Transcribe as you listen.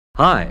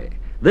Hi,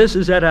 this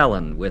is Ed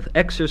Allen with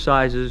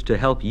exercises to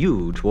help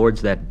you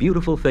towards that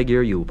beautiful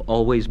figure you've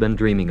always been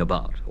dreaming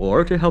about,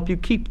 or to help you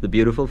keep the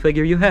beautiful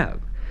figure you have.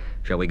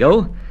 Shall we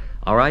go?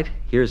 All right,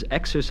 here's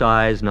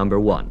exercise number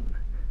 1.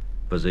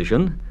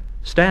 Position,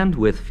 stand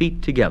with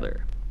feet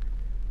together.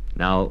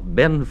 Now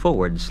bend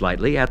forward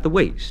slightly at the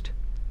waist.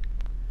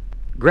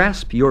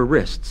 Grasp your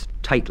wrists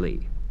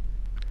tightly.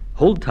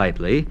 Hold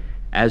tightly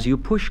as you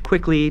push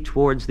quickly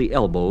towards the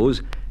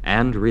elbows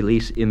and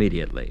release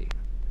immediately.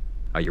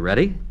 Are you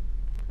ready?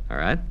 All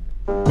right.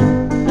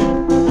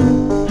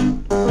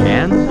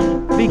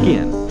 And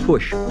begin.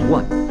 Push.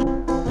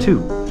 1, 2,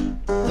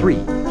 3,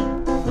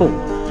 4.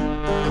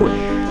 Push,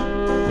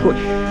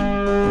 push,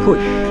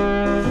 push.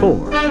 4.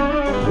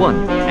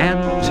 1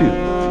 and 2,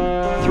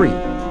 3,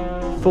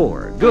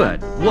 4.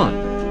 Good.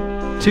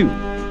 1, 2,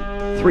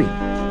 3,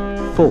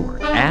 4.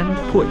 And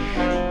push,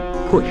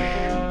 push,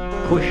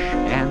 push,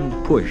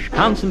 and push.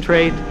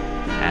 Concentrate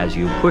as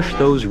you push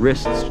those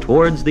wrists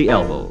towards the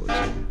elbows.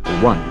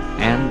 1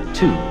 and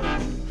 2,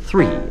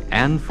 3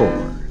 and 4.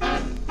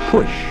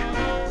 Push,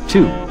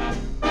 2,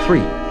 3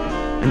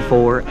 and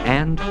 4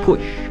 and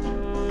push,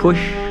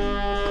 push,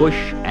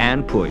 push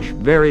and push.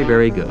 Very,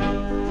 very good.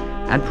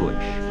 And push,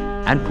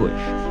 and push,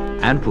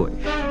 and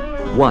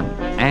push. 1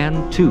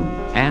 and 2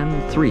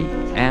 and 3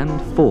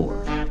 and 4.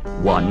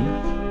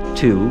 1,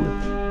 2,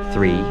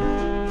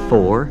 3,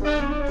 4.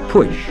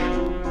 Push,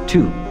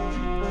 2,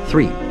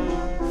 3,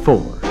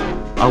 4.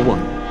 A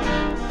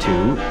 1,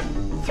 2,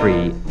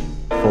 3,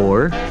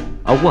 4.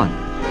 A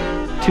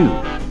 1,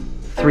 2,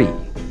 3,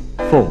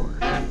 4.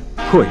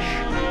 Push,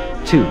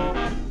 2,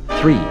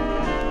 3,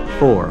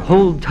 4.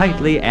 Hold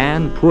tightly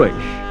and push.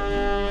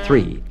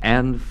 3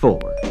 and 4.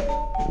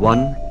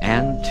 1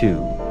 and 2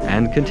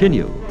 and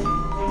continue.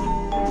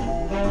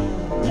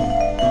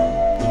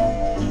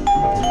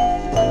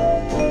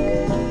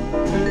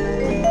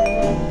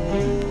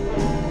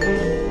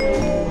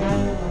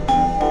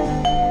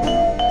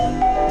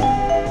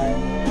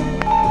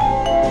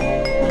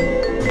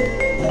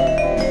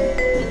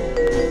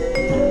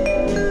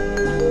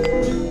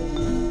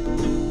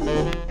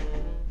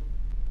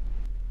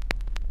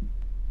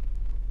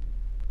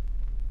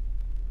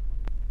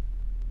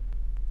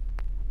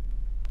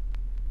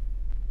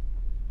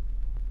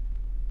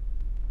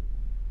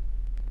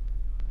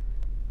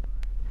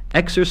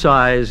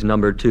 Exercise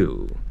number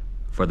 2,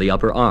 for the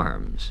upper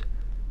arms.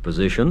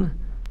 Position,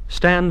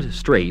 stand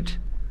straight,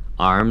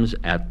 arms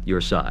at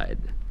your side.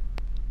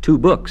 2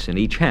 books in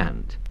each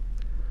hand.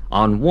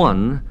 On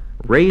 1,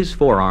 raise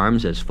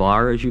forearms as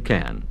far as you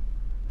can.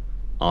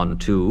 On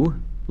 2,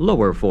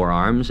 lower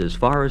forearms as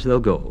far as they'll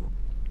go.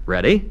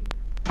 Ready?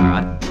 All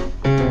right.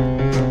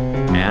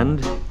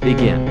 And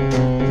begin.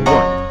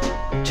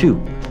 1,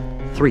 2,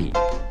 3,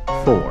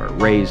 4.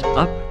 Raise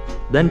up,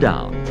 then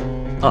down,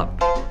 up,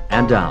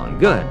 and down.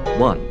 Good.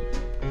 1,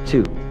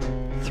 2,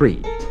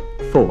 3,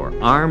 4.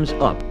 Arms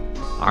up,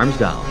 arms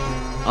down,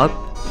 up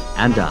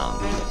and down.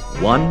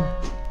 1,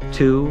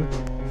 2,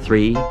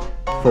 3,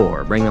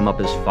 4. Bring them up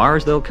as far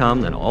as they'll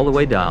come, then all the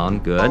way down.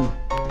 Good.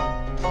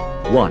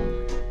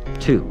 1,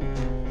 2,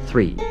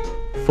 3,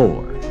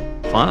 4.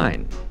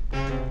 Fine.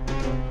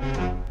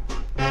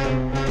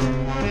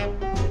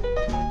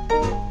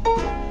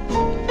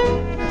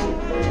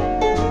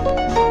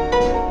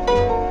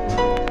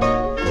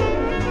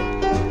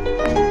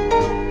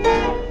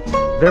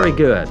 Very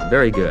good,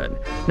 very good.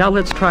 Now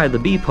let's try the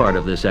B part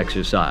of this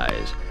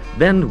exercise.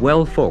 Bend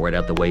well forward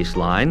at the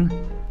waistline,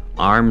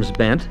 arms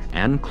bent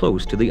and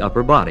close to the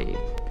upper body.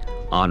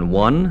 On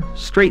 1,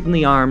 straighten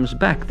the arms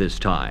back this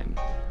time.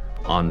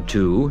 On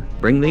 2,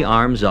 bring the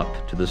arms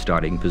up to the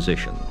starting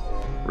position.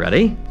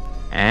 Ready?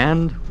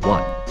 And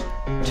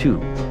 1, 2,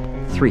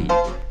 3,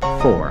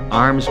 4.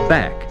 Arms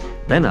back,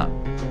 then up,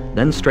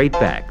 then straight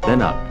back,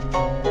 then up.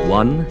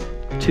 1,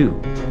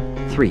 2,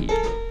 3,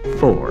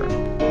 4.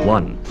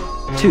 1,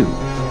 2,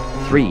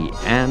 3,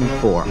 and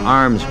 4.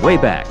 Arms way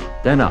back,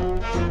 then up,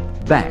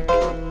 back,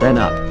 then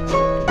up.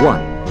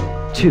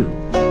 1, 2,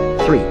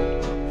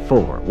 3,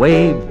 4.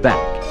 Way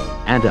back,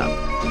 and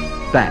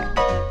up, back,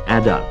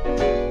 and up.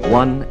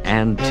 1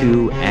 and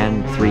 2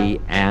 and 3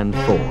 and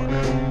 4.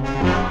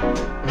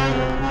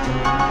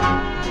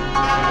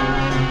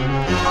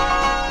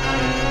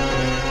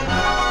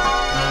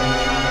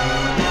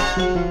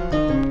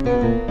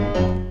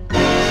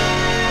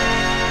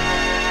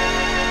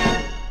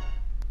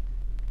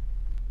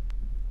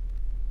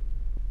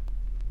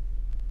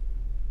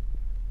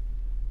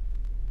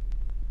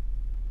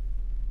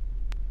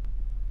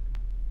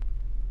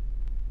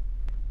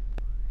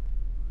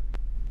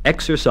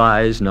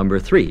 Exercise number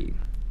 3,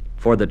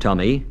 for the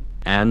tummy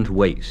and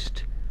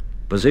waist.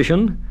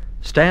 Position,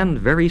 stand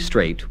very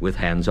straight with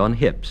hands on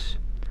hips.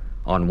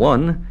 On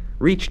 1,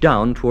 reach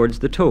down towards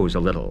the toes a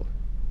little.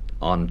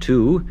 On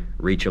 2,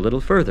 reach a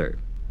little further.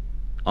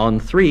 On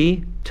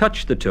 3,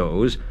 touch the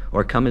toes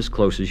or come as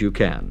close as you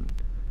can.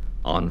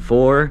 On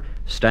 4,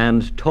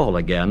 stand tall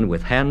again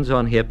with hands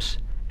on hips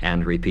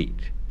and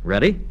repeat.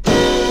 Ready?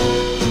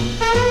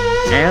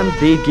 And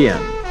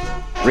begin.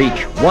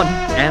 Reach 1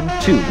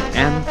 and 2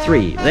 and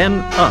 3, then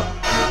up.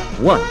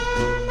 1,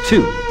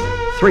 2,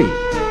 3,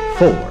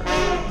 4.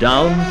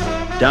 Down,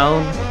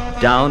 down,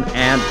 down,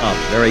 and up.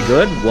 Very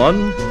good.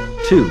 1,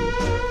 2,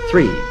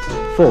 3,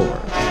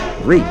 4.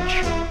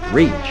 Reach,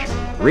 reach,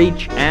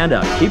 reach, and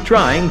up. Keep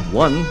trying.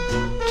 1,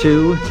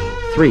 2,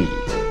 3,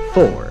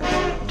 4.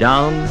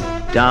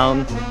 Down,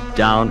 down,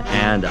 down,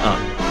 and up.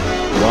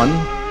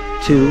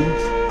 1, 2,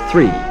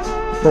 3,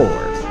 4.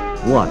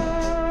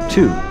 1,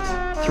 2,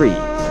 3,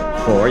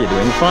 4. You're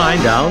doing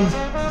fine. Down,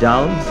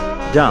 down,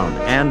 down,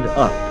 and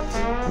up.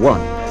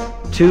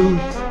 1, 2,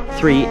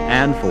 3,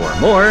 and 4.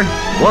 More.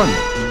 1,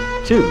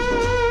 2,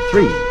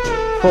 3,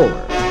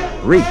 4.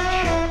 Reach,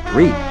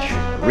 reach,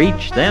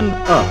 reach, then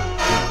up.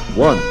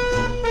 1,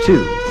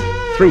 2,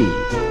 3,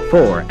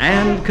 4,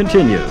 and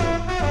continue.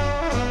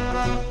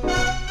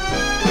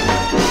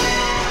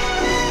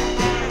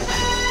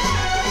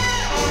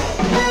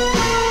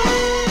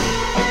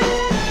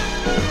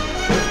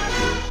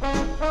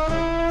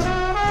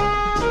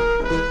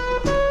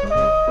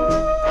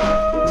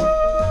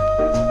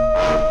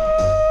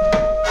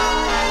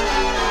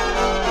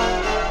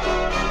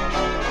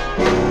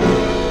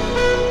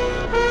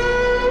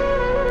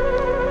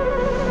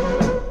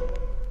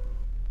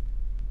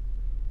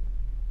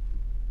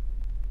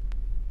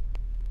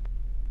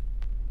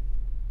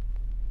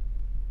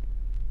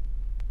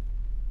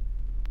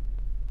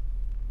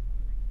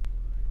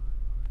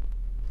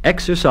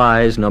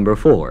 Exercise number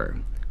 4,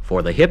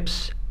 for the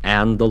hips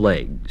and the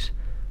legs.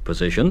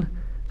 Position,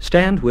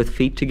 stand with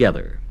feet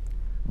together,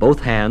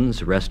 both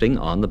hands resting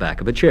on the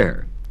back of a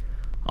chair.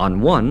 On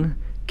 1,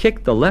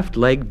 kick the left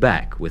leg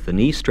back with the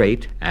knee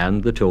straight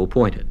and the toe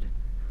pointed.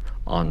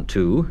 On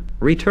 2,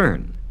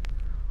 return.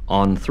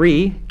 On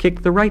 3,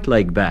 kick the right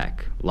leg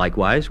back,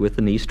 likewise with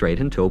the knee straight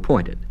and toe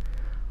pointed.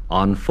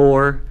 On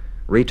 4,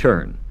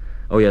 return.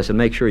 Oh yes, and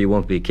make sure you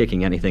won't be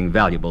kicking anything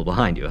valuable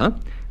behind you, huh?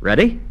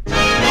 Ready?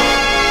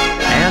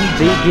 And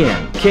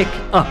begin. Kick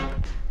up,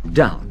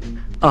 down,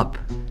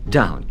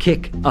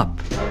 kick up,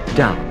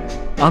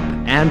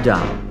 down, and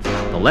down.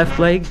 The left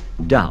leg,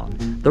 down.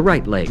 The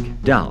right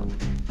leg, down.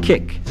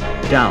 Kick,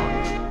 down,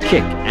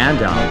 and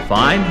down.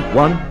 Fine.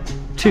 1,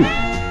 2,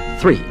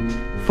 3,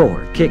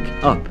 4. Kick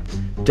up,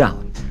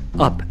 down,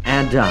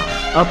 and down.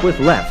 Up with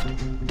left,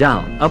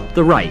 down, up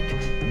the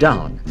right,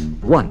 down.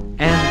 1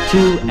 and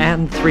 2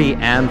 and 3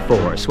 and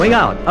 4. Swing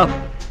out, up,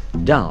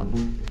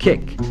 down,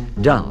 kick,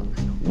 down.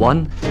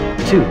 1,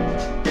 2,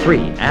 3,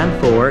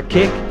 and 4.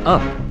 Kick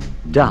up,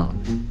 down,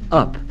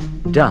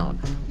 down.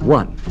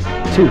 1,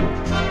 2,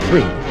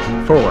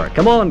 3, 4.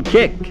 Come on,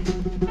 kick,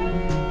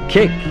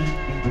 kick.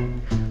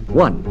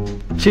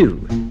 1,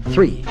 2,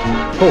 3,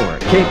 4.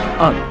 Kick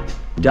up,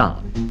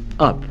 down,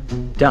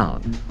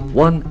 down.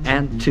 1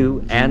 and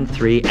 2 and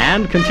 3,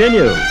 and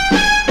continue.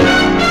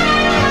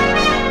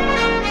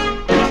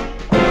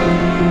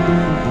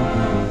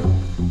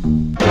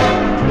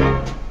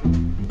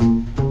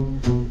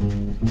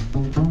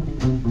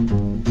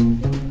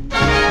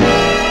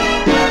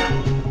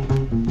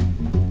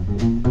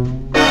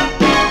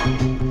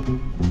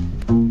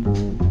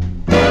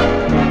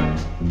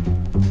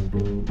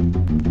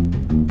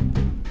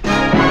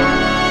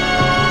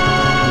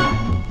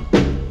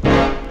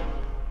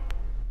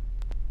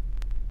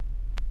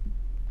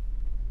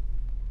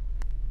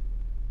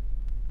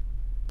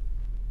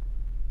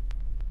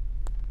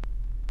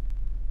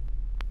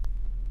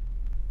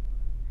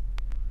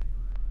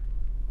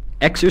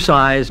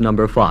 Exercise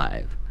number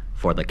 5,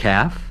 for the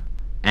calf,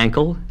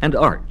 ankle, and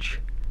arch.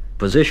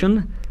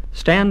 Position,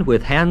 stand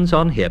with hands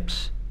on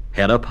hips,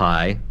 head up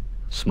high,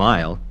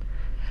 smile,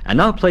 and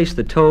now place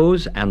the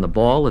toes and the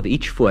ball of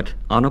each foot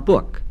on a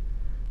book.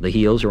 The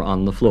heels are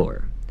on the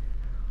floor.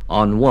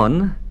 On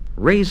 1,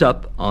 raise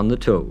up on the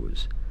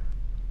toes.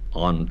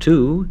 On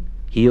 2,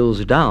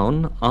 heels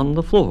down on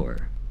the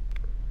floor.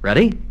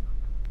 Ready?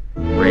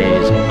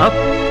 Raise up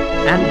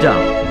and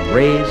down,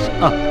 raise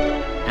up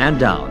and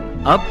down.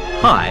 Up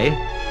high,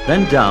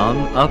 then down,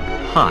 up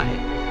high,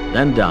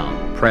 then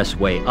down. Press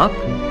way up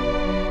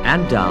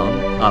and down,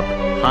 up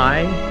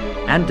high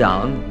and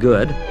down.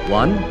 Good.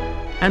 1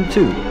 and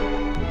 2,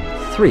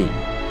 3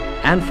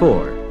 and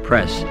 4.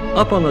 Press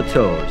up on the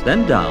toes,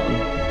 then down,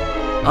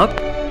 up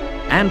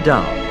and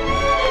down.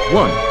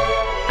 1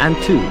 and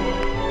 2,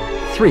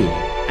 3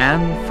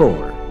 and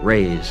 4.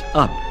 Raise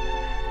up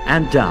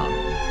and down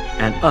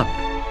and up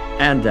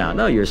and down.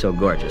 Oh, you're so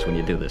gorgeous when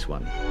you do this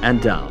one.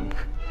 And down.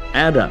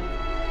 And up,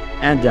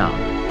 and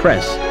down.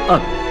 Press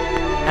up,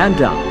 and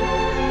down,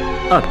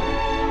 up,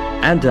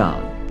 and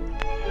down.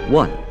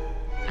 1,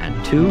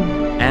 and 2,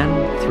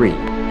 and 3,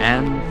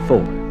 and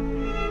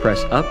 4.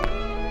 Press up,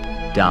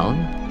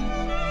 down,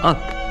 up,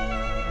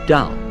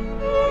 down,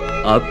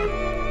 up,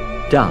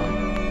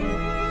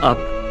 down, up,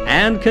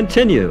 and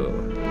continue.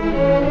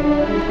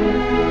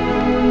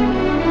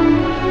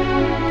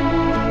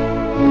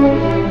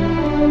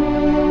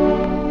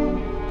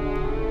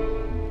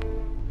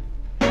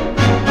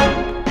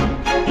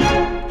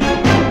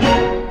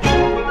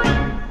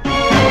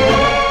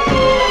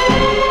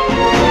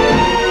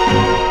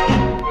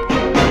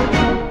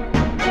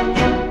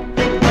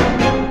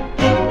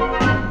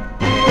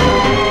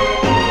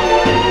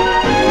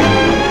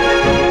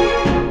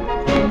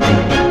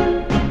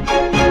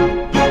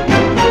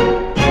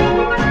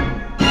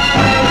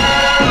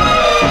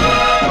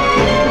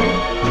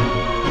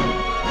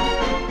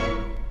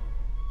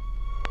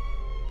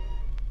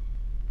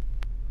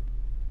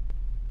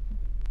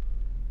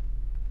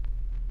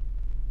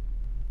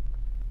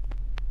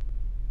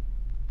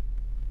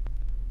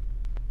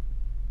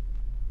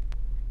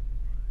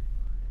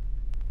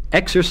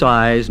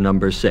 Exercise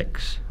number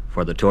 6.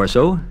 For the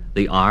torso,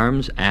 the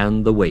arms,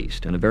 and the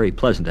waist, and a very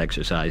pleasant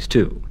exercise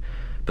too.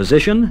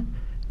 Position,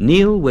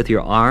 kneel with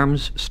your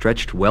arms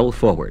stretched well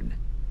forward,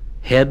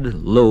 head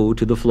low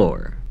to the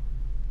floor.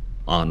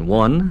 On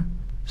 1,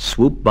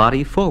 swoop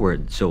body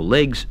forward so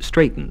legs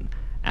straighten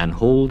and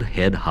hold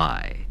head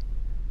high.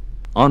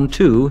 On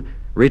 2,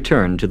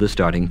 return to the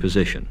starting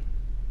position.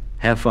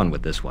 Have fun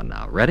with this one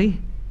now.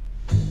 Ready?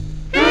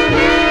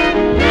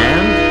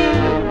 And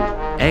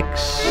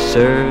exercise.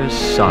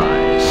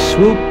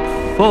 Swoop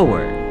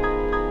forward.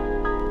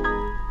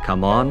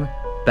 Come on,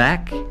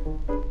 back.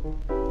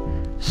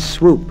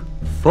 Swoop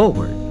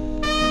forward.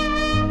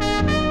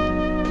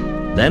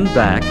 Then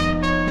back.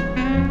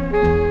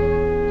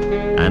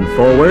 And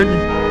forward.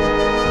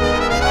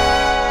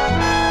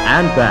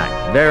 And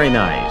back. Very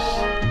nice.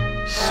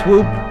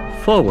 Swoop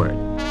forward.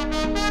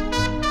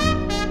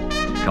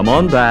 Come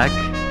on back.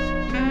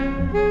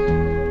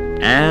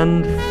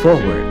 And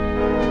forward.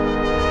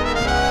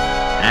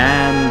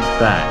 And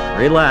back.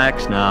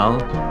 Relax now.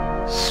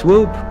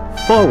 Swoop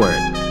forward.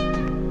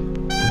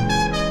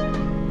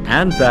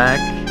 And back.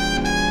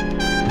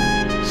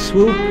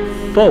 Swoop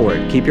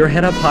forward. Keep your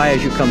head up high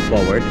as you come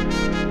forward.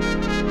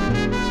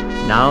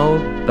 Now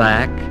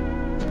back.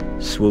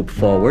 Swoop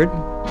forward.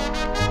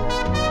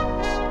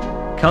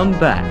 Come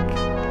back.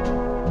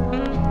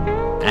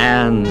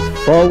 And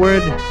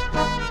forward.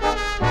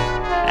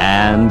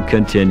 And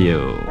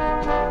continue.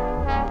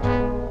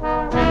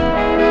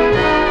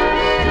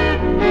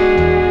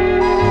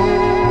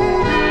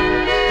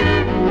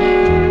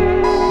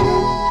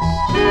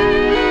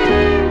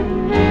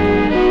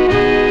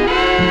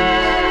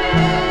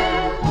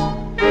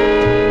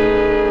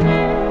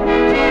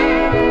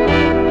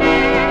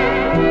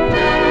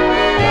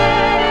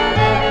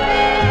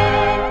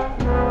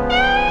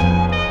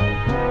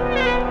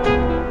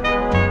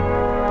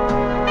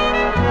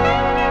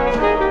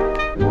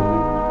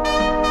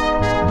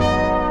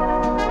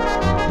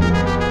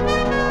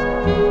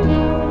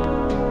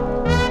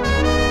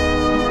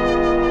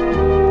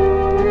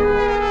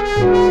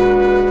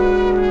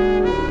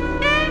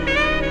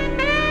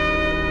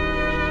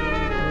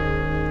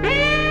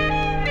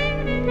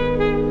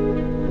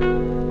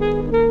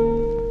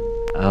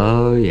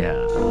 Oh,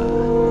 yeah.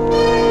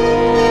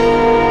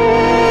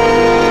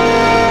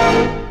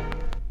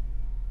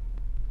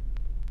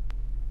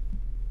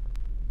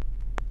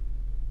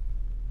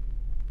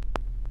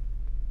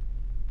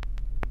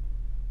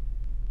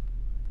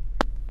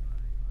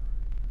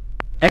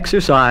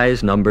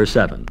 Exercise number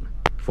 7.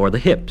 For the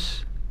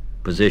hips.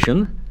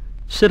 Position,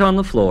 sit on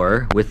the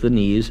floor with the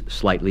knees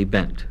slightly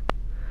bent.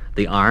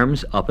 The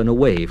arms up and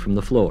away from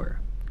the floor.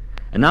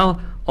 And now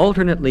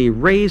alternately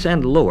raise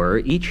and lower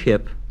each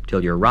hip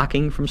till you're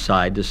rocking from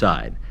side to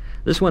side.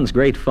 This one's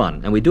great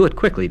fun, and we do it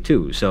quickly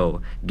too, so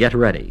get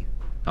ready.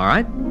 All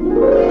right?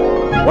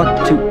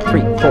 1, 2,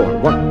 3, 4.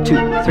 1, 2,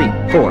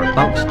 3, 4.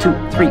 Bounce 2,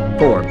 3,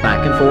 4.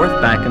 Back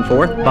and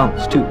forth,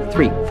 bounce 2,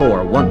 3,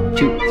 4. 1,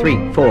 2,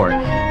 3, 4.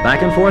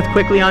 Back and forth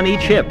quickly on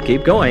each hip.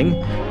 Keep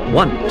going.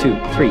 1, 2,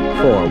 3,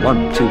 4.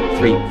 1, 2,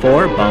 3,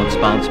 4. Bounce,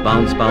 bounce,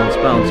 bounce, bounce,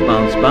 bounce,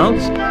 bounce,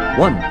 bounce.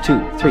 1,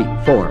 2, 3,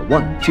 4.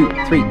 1, 2,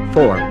 3,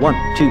 4. 1,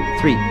 2,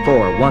 3,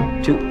 4.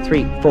 1, 2,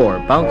 3, 4.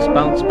 Bounce,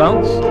 bounce,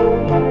 bounce.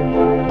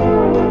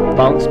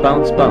 Bounce,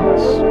 bounce,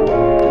 bounce.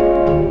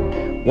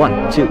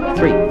 1, 2,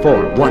 3,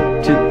 4.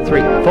 1, 2,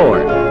 3,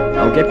 4.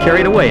 Don't get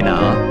carried away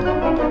now.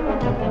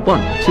 1,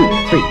 2,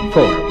 3,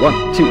 4.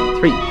 1, 2,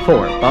 3,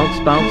 4. Bounce,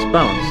 bounce,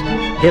 bounce.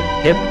 Hip,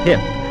 hip, hip.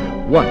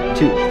 1,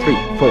 2, 3,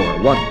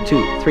 4. 1,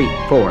 2, 3,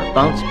 4.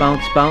 Bounce,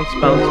 bounce, bounce,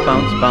 bounce,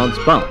 bounce, bounce,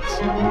 bounce.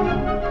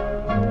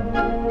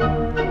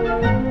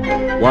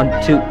 1,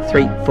 2,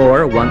 3,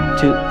 4. 1,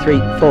 2, 3,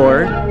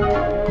 4.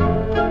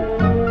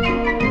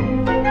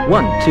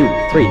 1, 2,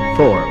 3,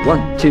 4.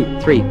 1, 2,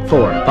 3,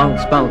 4.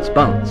 Bounce, bounce,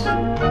 bounce.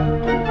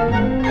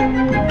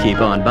 Keep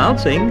on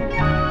bouncing.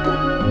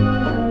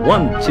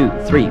 1, 2,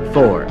 3,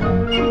 4.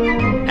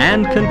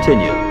 And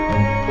continue.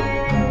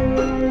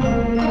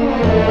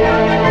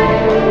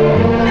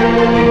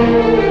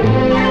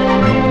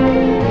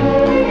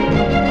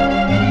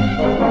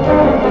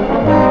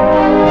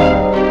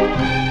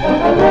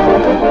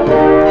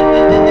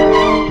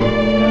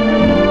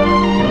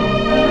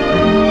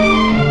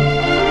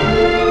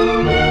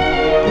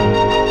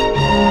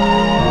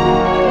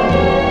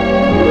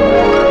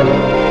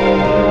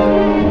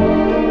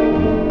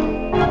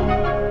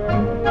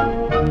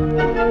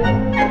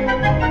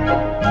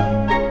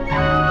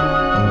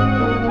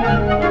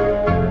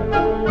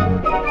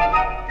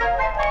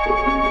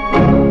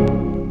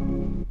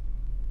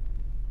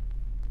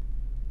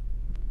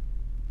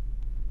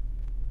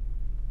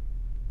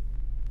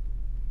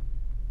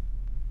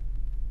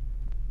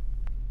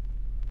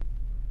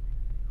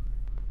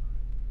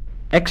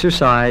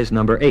 Exercise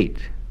number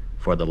 8.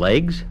 For the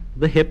legs,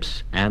 the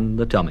hips, and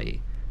the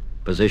tummy.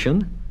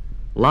 Position,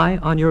 lie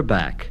on your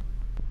back,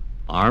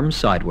 arms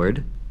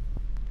sideward,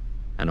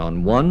 and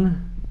on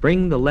 1,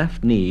 bring the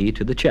left knee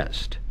to the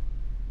chest.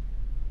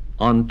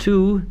 On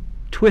 2,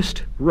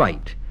 twist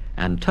right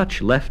and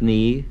touch left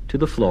knee to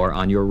the floor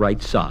on your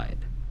right side.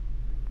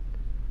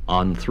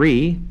 On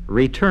 3,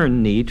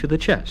 return knee to the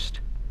chest.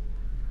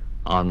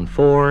 On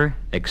 4,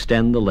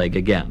 extend the leg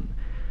again.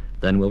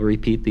 Then we'll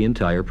repeat the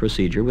entire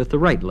procedure with the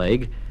right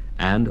leg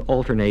and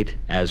alternate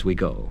as we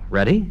go.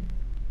 Ready?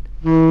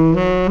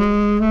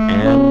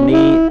 And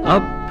knee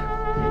up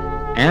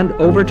and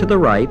over to the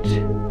right,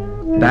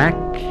 back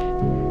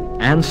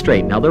and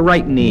straight. Now the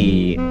right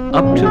knee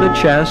up to the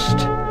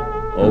chest,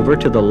 over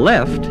to the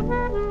left,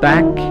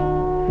 back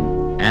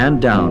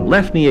and down.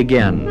 Left knee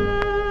again,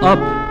 up,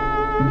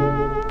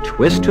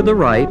 twist to the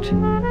right,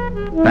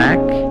 back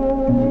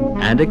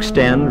and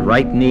extend.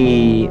 Right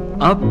knee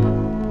up,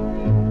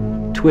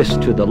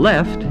 twist to the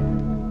left,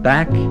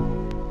 back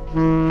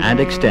and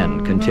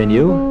extend.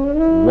 Continue.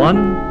 1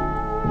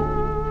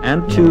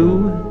 and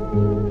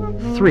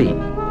 2, 3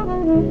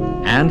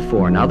 and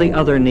 4. Now the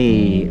other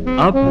knee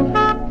up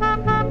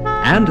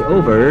and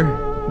over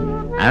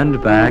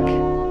and back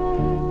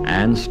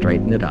and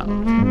straighten it out.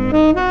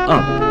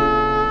 Up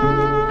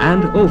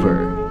and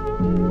over,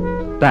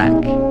 back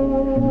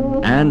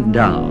and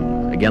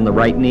down. Again, the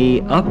right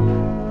knee up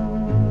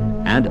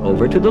and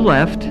over to the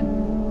left,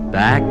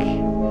 back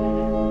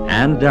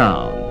and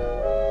down.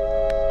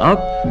 Up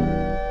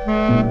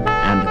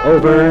and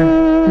over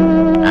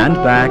and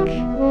back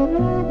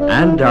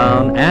and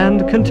down,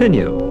 and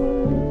continue.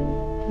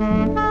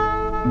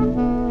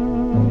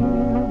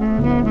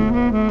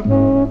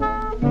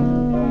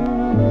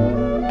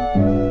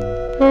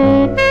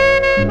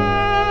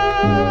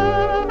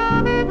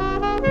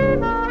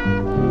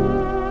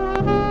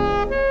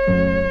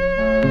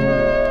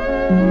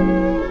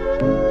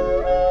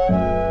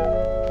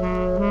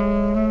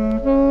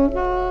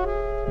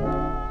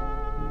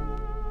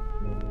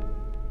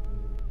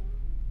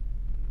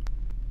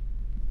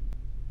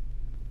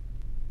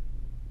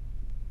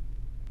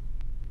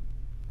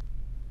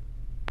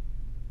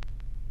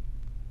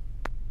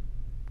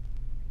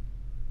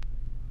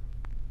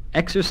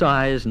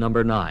 Exercise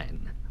number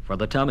 9 for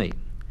the tummy.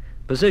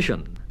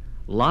 Position: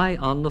 lie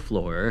on the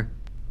floor,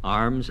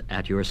 arms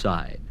at your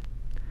side.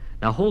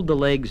 Now hold the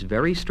legs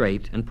very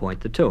straight and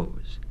point the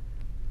toes.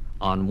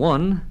 On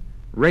 1,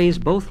 raise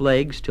both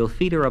legs till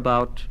feet are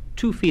about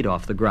 2 feet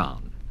off the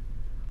ground.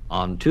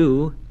 On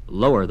 2,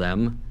 lower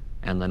them,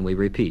 and then we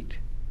repeat.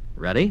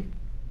 Ready?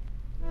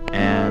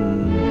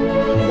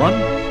 And 1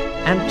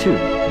 and 2,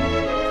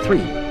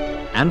 3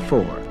 and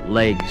 4.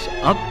 Legs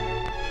up,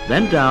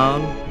 then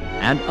down,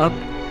 and up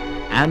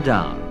and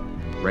down.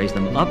 Raise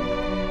them up,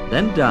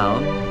 then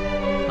down,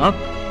 up,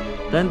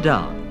 then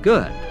down.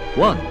 Good.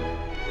 1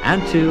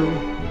 and 2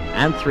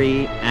 and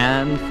 3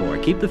 and 4.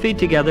 Keep the feet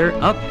together.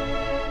 Up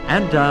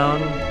and down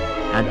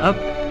and up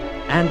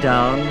and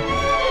down.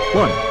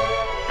 1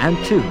 and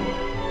 2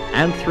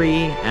 and 3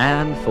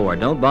 and 4.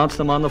 Don't bounce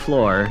them on the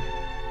floor.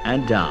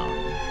 And down.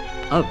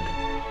 Up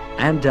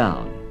and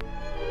down.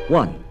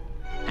 1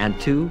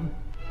 and 2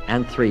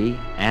 and 3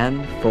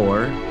 and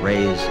 4.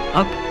 Raise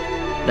up,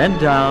 then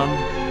down,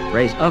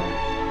 raise up,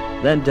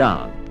 then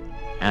down,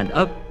 and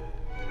up,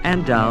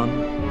 and down,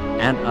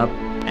 and up,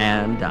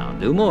 and down.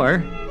 Do more.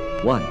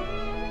 1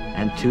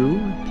 and 2,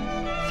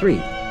 3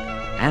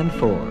 and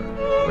 4.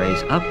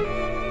 Raise up,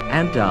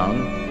 and down,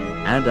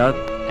 and up,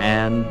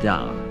 and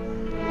down,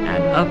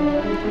 and up,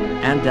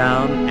 and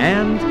down,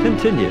 and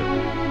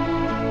continue.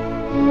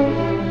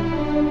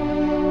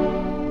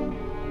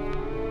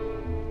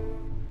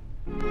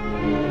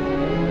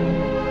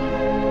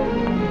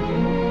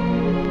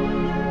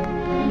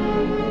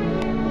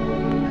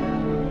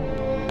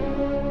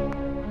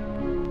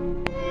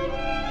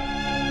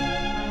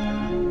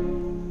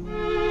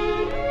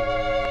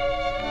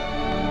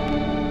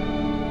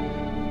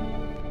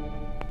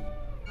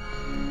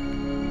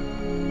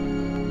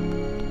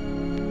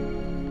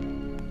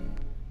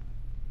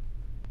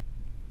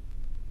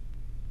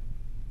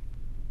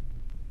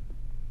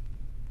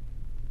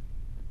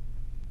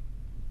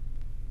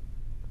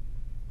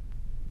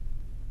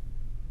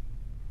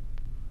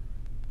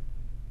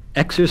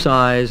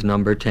 Exercise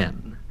number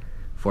 10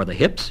 for the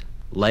hips,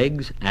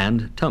 legs,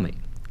 and tummy.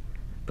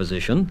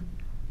 Position: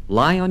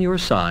 lie on your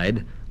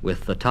side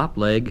with the top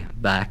leg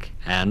back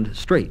and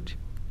straight.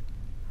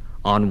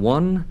 On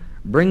 1,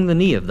 bring the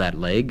knee of that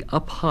leg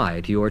up high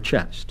to your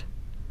chest.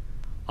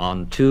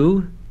 On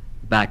 2,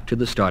 back to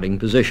the starting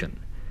position.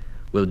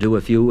 We'll do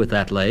a few with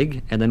that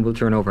leg, and then we'll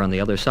turn over on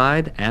the other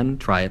side and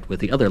try it with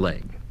the other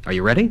leg. Are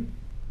you ready?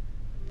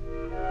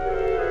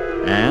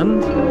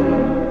 And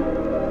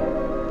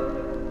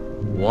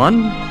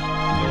 1,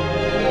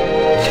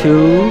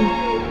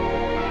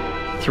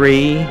 2,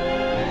 3,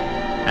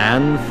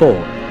 and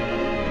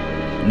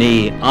 4.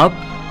 Knee up,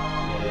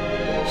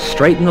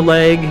 straighten the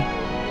leg,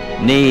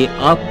 knee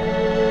up,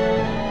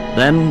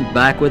 then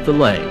back with the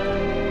leg.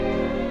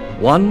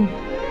 1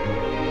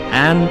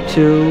 and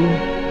 2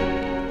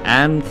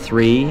 and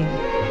 3,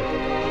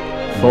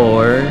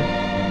 4,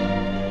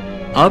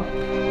 up,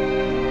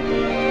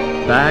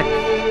 back,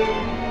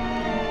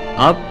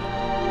 up,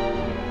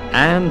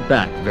 and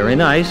back. Very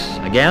nice.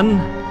 Again,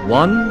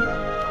 1,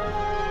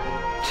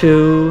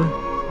 2,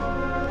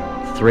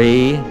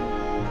 3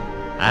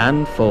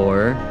 and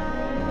 4,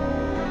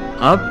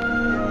 up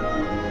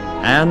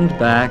and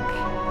back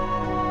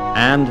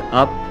and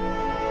up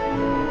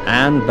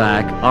and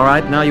back. All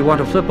right, now you want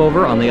to flip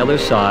over on the other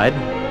side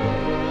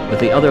with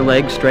the other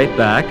leg straight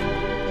back.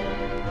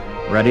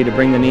 Ready to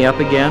bring the knee up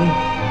again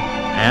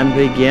and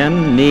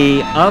begin.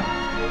 Knee up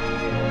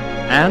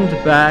and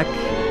back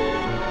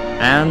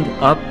and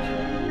up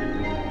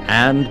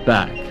and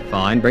back.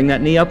 Fine, bring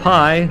that knee up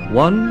high.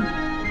 1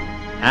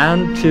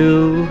 and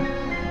 2,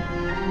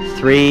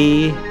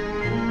 3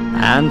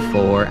 and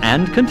 4,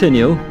 and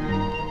continue.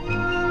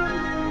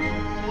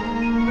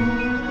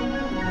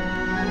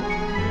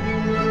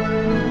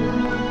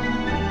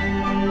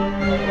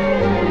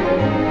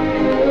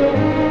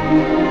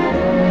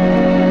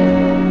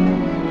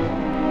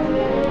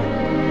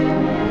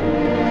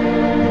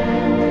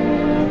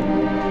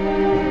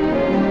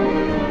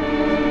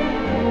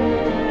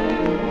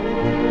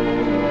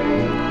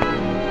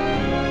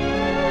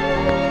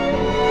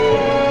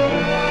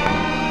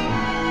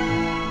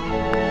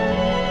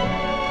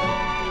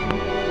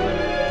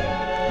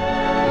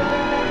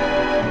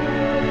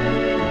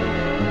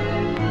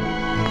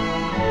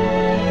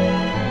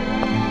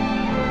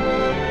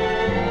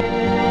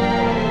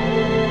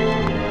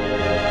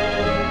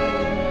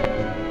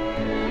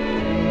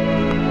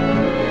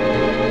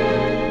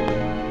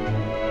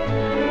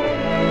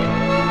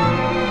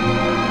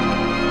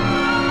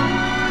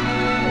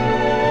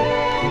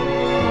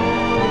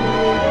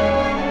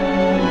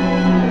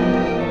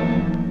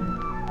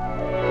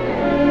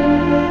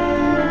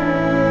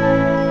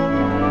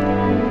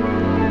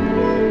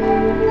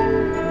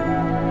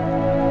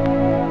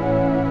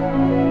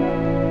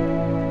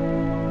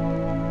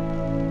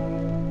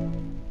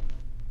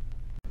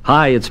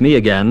 Hi, it's me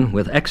again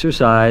with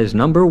exercise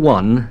number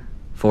 1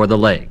 for the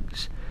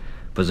legs.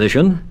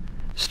 Position,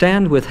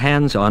 stand with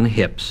hands on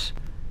hips,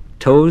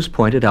 toes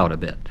pointed out a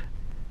bit.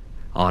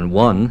 On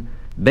 1,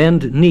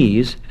 bend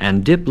knees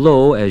and dip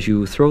low as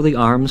you throw the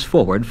arms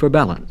forward for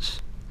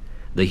balance.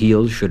 The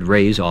heels should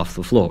raise off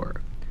the floor.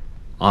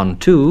 On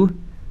 2,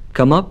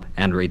 come up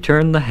and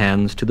return the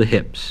hands to the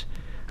hips.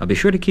 Now be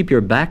sure to keep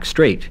your back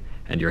straight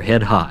and your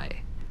head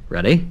high.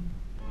 Ready?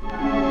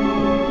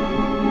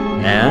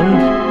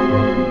 And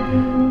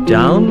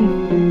down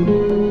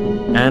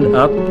and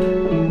up,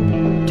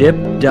 dip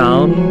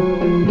down,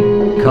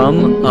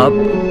 come up,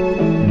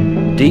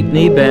 deep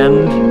knee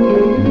bend,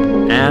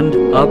 and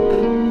up,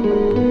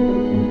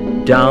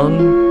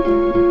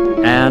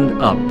 down,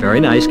 and up. Very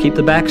nice. Keep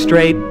the back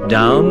straight.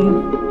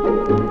 Down,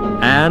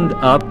 and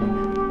up,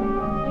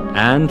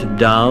 and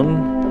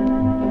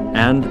down,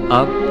 and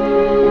up,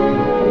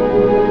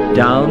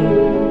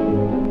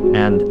 down,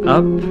 and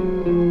up,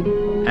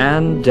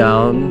 and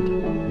down,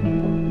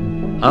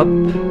 up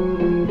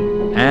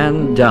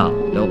and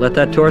down. Don't let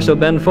that torso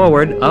bend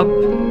forward. Up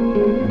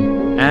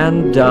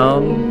and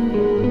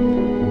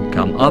down.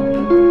 Come up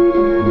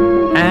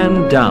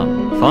and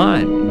down.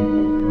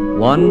 Fine.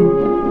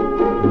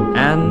 1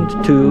 and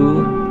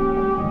 2,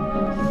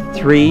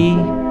 3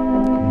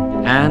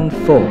 and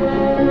 4.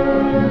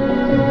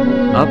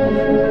 Up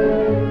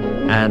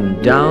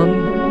and down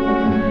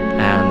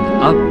and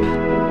up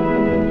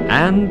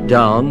and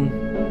down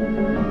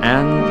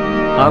and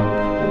up.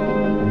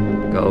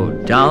 Go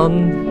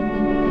down,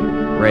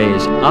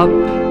 raise up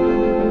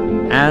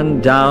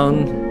and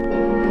down,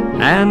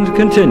 and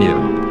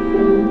continue.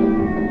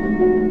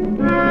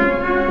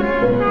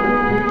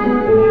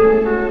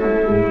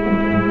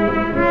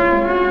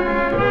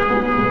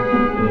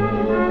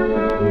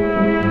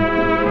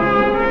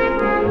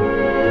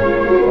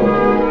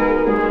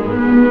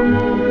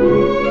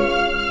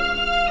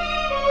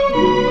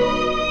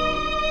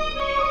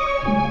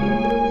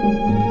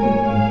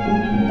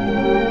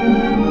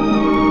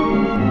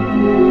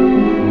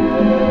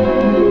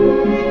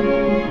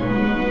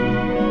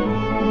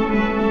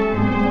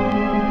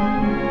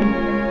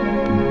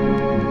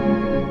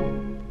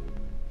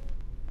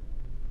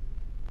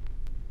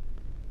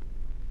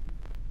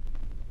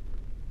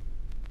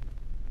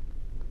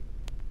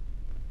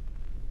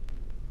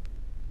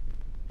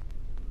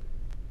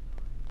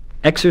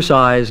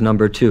 Exercise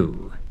number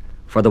 2,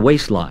 for the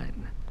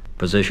waistline.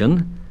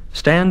 Position,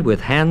 stand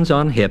with hands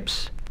on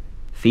hips,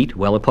 feet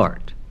well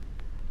apart.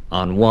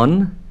 On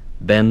 1,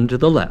 bend to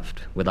the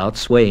left without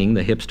swaying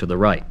the hips to the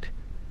right.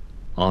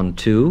 On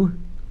 2,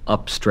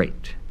 up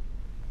straight.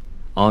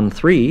 On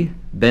 3,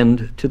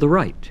 bend to the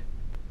right.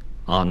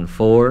 On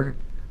 4,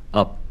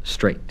 up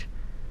straight.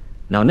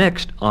 Now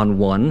next, on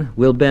 1,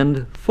 we'll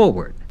bend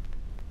forward.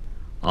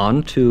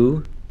 On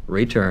 2,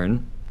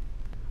 return.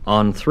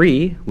 On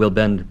 3, we'll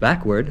bend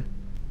backward.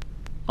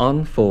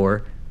 On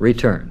 4,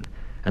 return.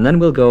 And then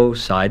we'll go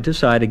side to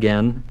side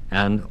again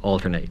and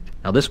alternate.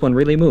 Now this one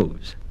really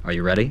moves. Are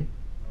you ready?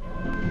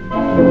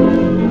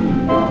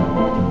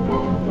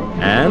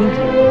 And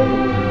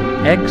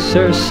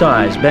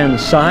exercise. Bend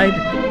side,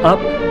 up,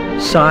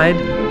 side,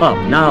 up.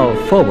 Now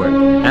forward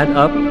and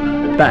up,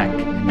 back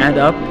and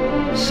up,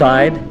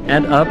 side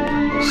and up,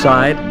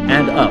 side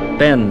and up.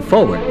 Bend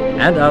forward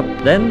and up,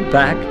 then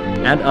back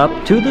and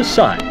up to the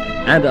side.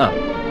 and up.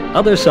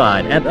 Other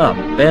side and up.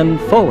 Bend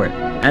forward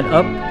and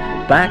up,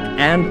 back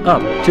and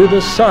up. To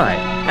the side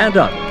and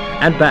up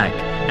and back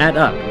and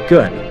up.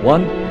 Good.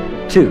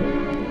 1,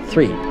 2,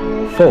 3,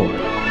 4.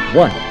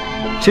 1,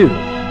 2,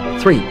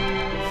 3,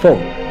 4.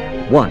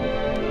 1,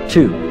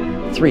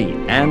 2, 3,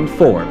 and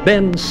 4.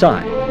 Bend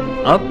side.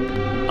 Up.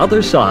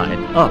 Other side.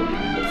 Up.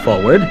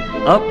 Forward.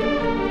 Up.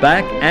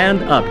 Back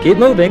and up. Keep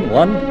moving.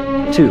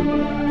 1,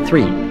 2,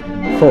 3,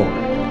 4.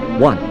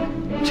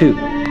 1, 2,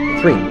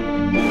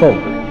 3, 4.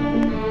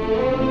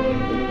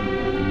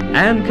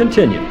 And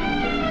continue.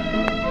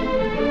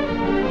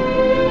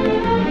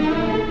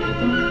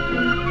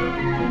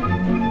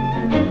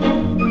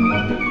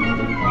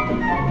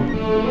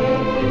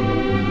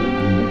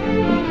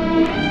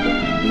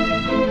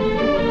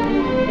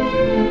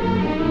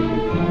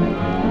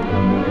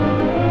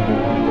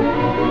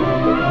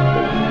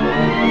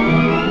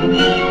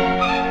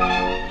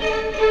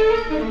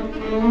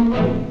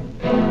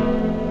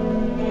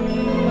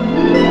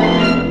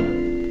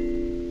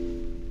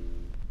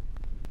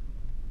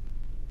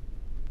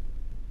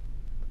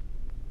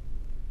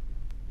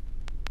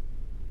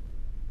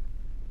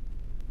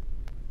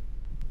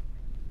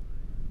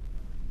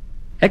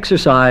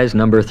 Exercise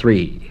number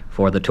 3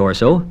 for the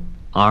torso,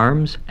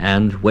 arms,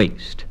 and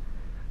waist.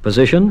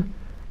 Position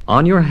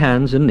on your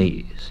hands and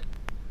knees.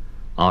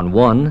 On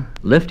 1,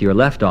 lift your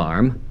left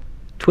arm,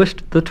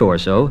 twist the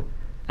torso,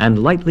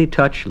 and lightly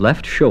touch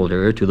left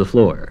shoulder to the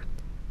floor.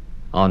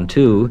 On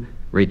 2,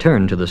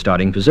 return to the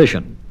starting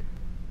position.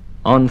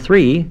 On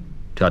 3,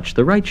 touch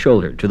the right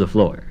shoulder to the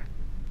floor.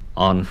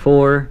 On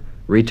 4,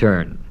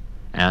 return,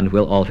 and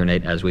we'll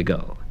alternate as we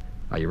go.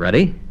 Are you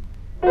ready?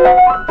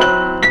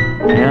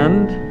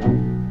 And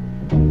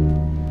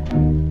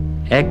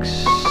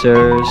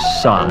exercise.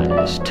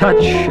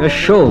 Touch a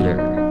shoulder.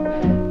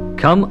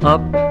 Come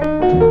up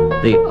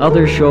the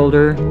other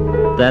shoulder,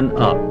 then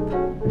up.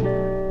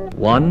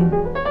 1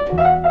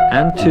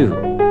 and 2,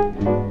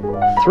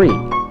 3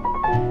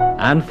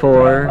 and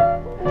 4.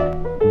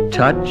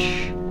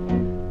 Touch,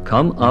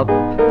 come up,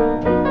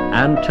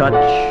 and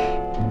touch,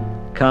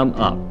 come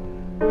up.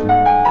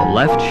 The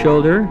left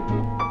shoulder,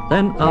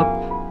 then up.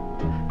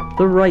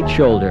 The right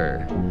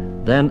shoulder,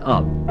 then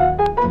up.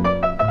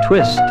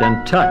 Twist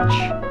and touch,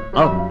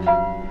 up.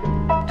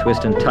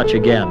 Twist and touch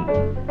again,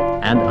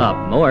 and up.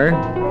 More.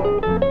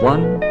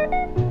 1,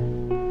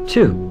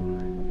 2,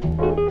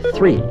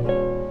 3,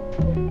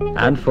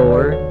 and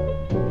 4.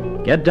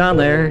 Get down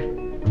there,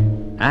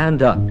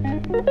 and up,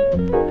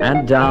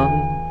 and down,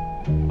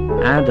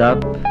 and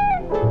up.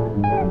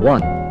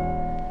 1,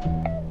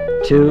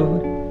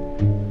 2,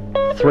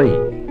 3,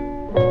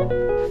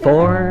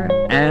 4,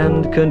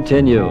 and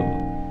continue.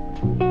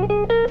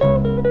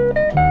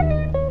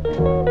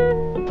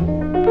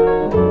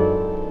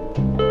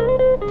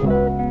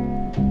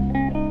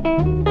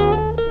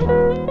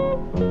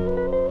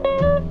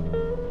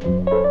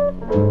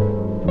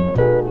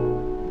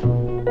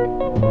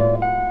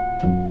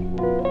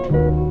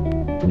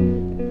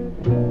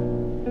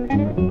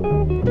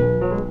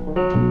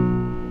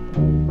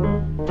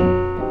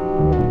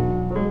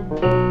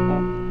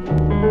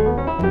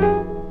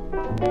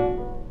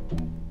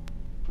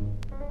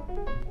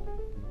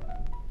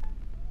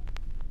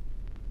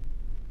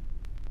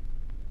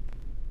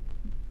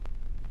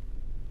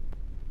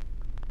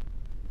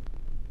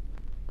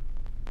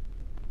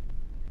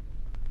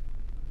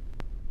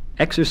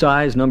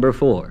 Exercise number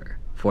 4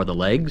 for the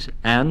legs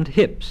and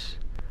hips.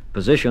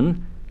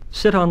 Position,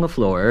 sit on the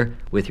floor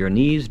with your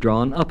knees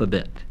drawn up a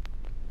bit.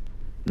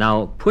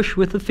 Now push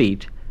with the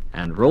feet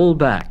and roll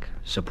back,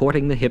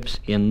 supporting the hips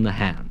in the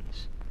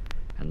hands.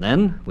 And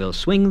then we'll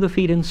swing the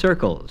feet in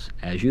circles,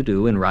 as you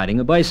do in riding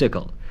a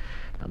bicycle.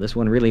 Now this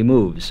one really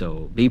moves,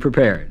 so be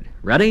prepared.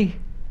 Ready?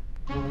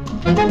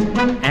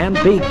 And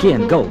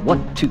begin. Go.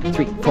 1, 2,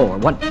 3, 4.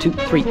 1, 2,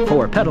 3,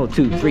 4. Pedal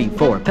 2, 3,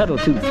 4. Pedal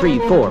 2, 3,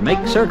 4.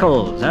 Make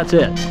circles. That's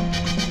it.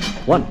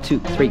 1, 2,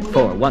 3,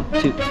 4.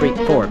 1, 2, 3,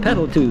 4.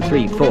 Pedal 2,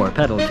 3, 4.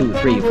 Pedal 2,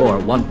 3, 4.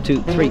 1,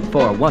 2, 3,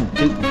 4. 1,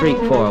 2, 3,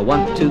 4.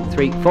 1, 2,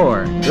 3,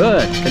 4.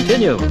 Good.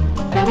 Continue.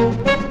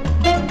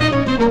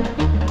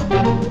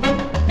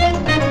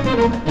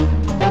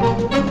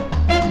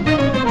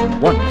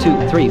 One,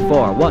 2, 3,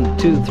 4. 1,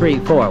 2, 3,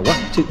 4.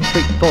 1, 2,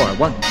 3, 4.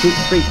 1, 2,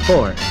 3,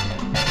 4.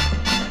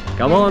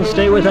 Come on,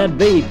 stay with that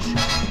beat.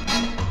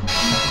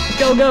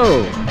 Go,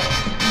 go.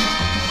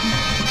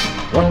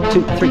 1,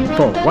 2, 3,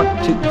 4.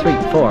 1, 2, 3,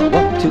 4.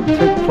 1, 2,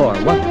 3, 4.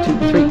 1, 2,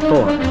 3,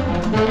 4.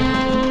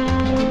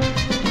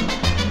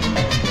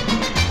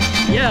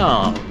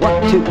 Yeah.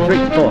 1, 2,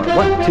 3, 4.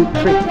 1, 2,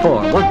 3,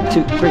 4. 1,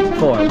 2, 3,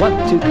 4. 1,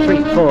 2,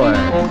 3, 4.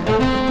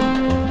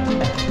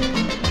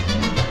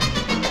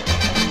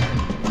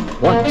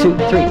 1, 2,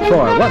 3,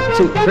 4. 1,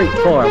 2, 3,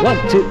 4.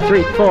 1, 2,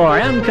 3, 4.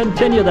 And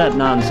continue that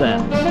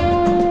nonsense.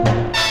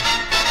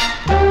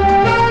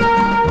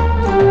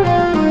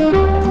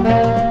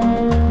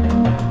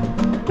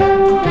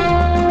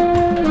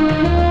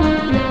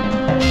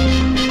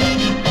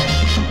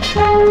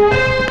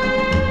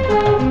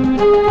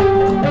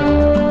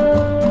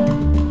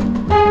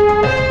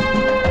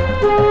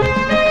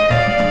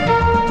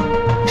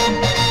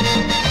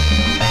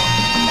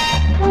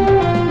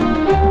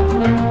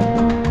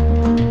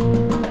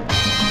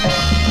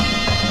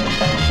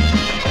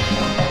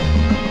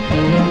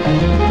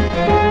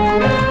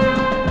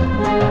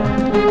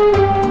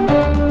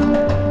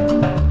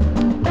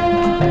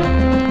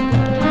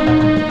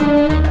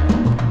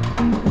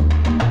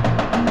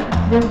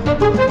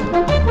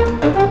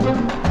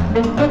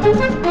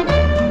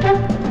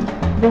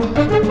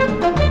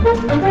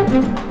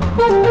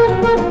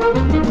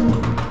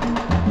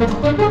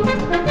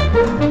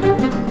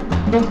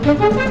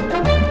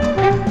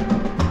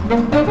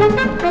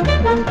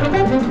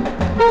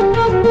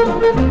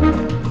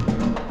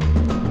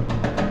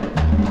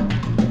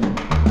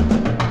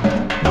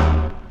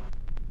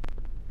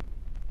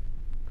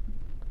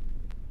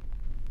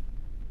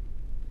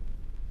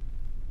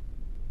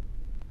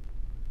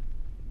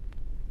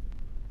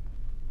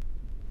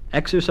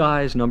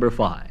 Exercise number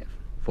 5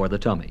 for the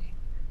tummy.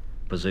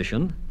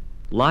 Position,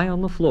 lie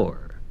on the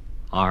floor,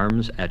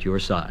 arms at your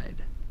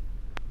side.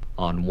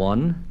 On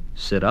 1,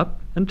 sit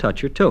up and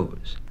touch your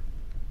toes.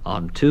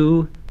 On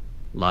 2,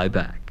 lie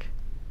back.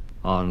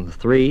 On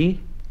 3,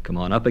 come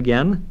on up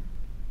again.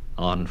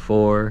 On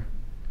 4,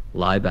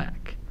 lie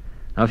back.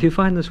 Now, if you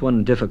find this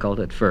one difficult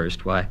at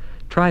first, why,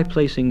 try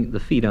placing the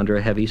feet under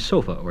a heavy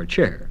sofa or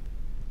chair.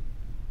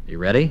 You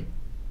ready?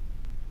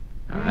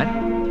 All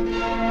right.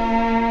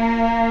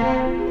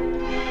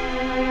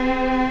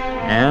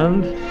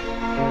 And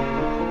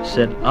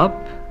sit up,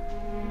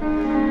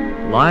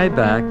 lie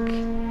back,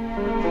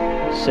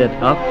 sit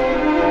up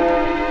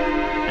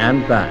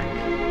and back.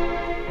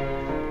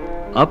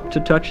 Up to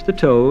touch the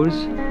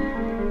toes,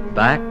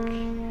 back,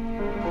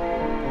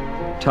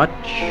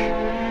 touch,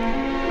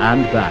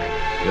 and back.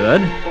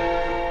 Good.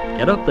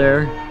 Get up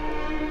there,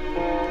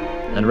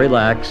 then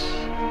relax.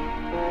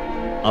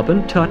 Up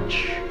and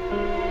touch,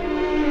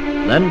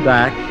 then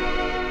back,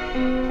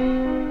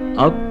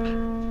 up,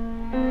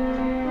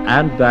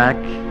 and back,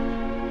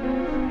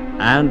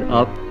 and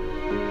up,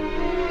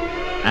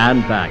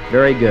 and back.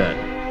 Very good.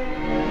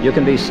 You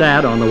can be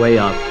sad on the way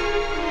up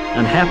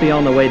and happy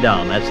on the way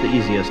down. That's the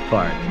easiest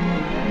part.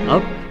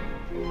 Up,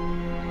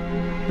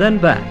 then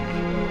back.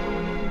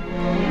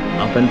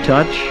 Up and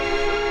touch,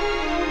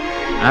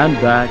 and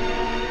back,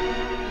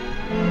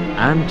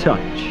 and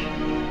touch,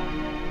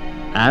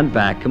 and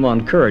back. Come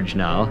on, courage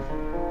now.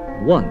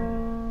 1,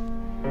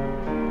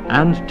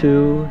 and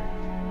 2,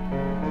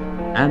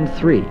 and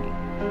 3.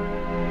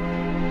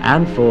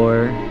 And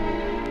 4,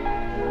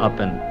 up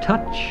and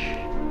touch,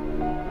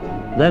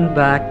 then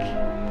back,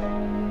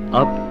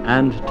 up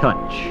and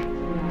touch,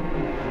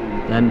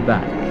 then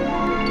back.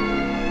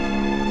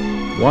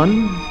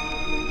 1,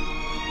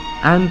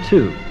 and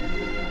 2,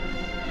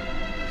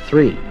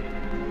 3,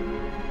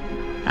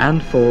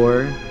 and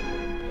 4,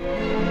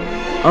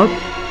 up,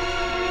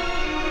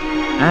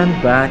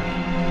 and back,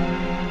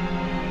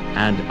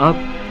 and up,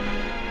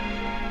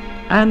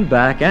 and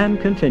back,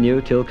 and continue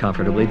till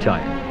comfortably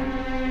tired.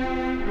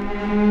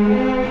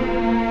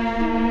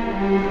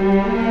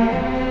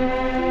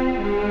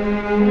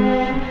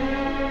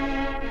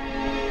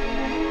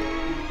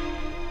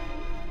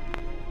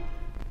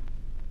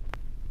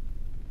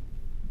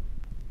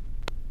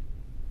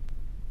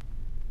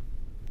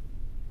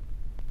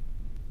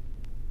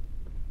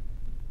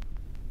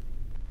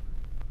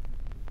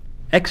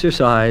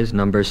 Exercise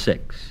number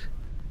 6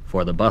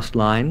 for the bust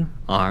line,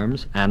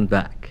 arms, and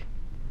back.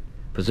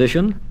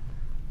 Position,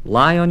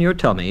 lie on your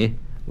tummy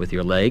with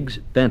your legs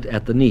bent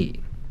at the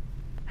knee,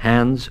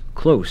 hands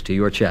close to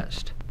your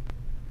chest.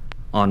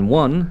 On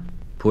 1,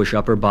 push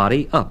upper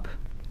body up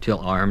till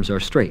arms are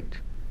straight.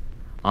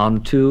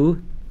 On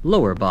 2,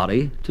 lower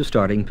body to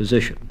starting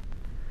position.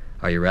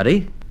 Are you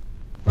ready?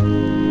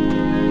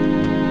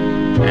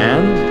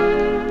 And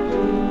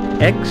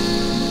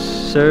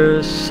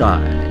exercise.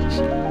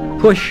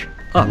 Push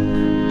up,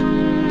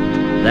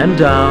 then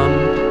down,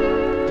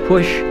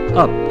 push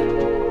up,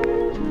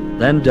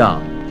 then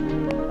down,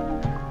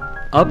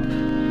 up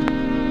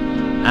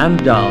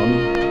and down,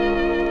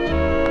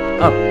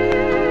 up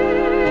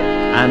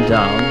and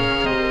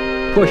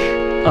down, push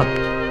up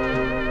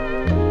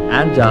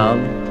and down,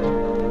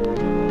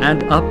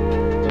 and up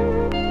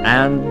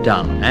and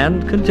down,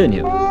 and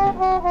continue.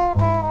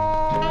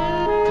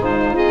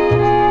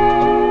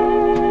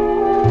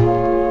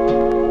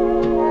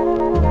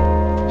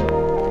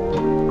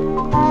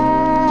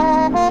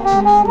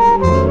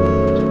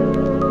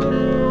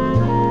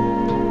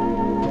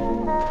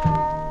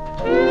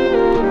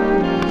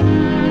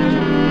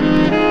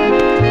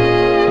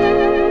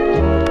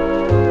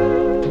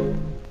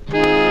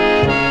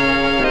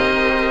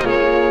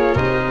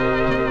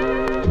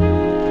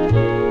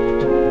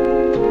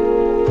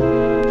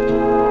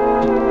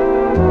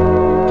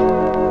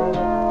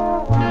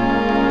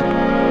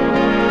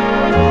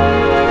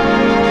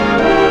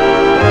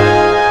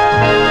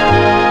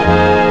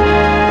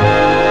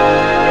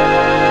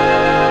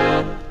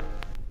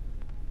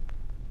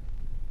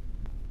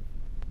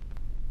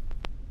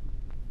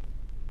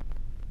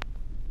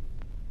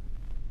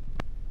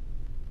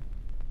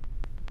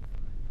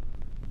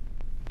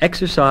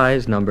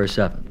 Exercise number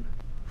 7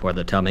 for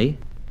the tummy,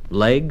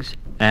 legs,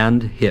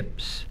 and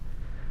hips.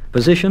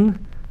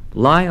 Position,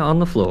 lie on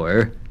the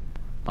floor,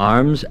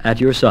 arms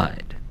at your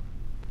side.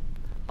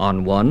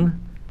 On 1,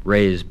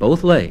 raise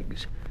both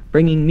legs,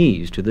 bringing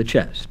knees to the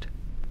chest.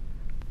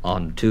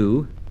 On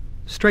 2,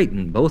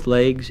 straighten both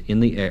legs in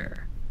the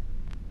air.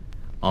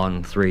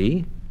 On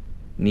 3,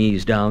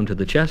 knees down to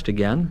the chest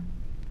again,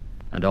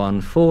 and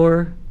on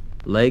 4,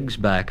 legs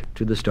back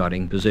to the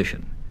starting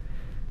position.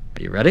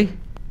 Are you ready?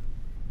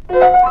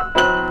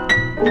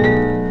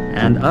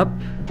 And up.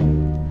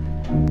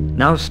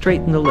 Now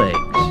straighten the legs.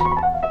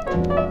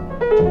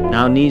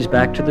 Now knees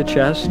back to the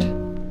chest,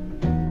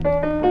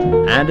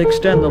 and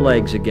extend the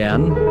legs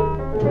again.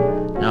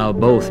 Now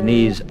both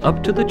knees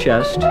up to the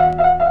chest,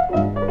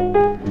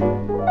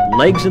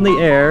 legs in the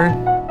air,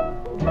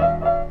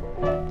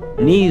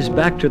 knees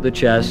back to the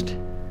chest,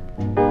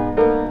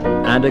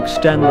 and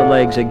extend the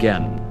legs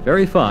again.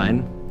 Very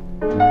fine.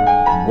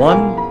 1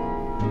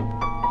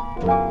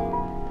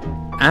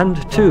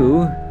 and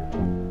 2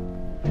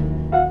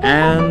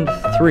 and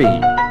 3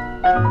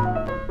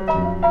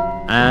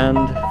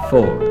 and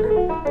 4.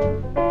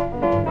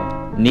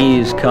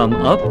 Knees come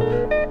up,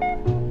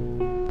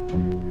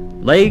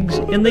 legs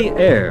in the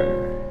air,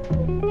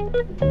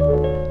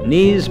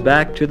 knees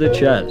back to the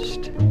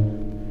chest,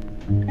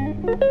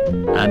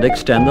 and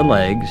extend the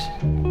legs.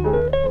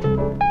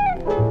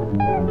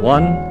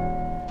 1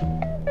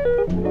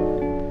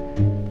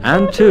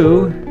 and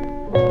 2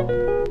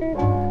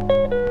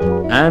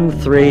 and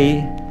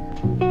 3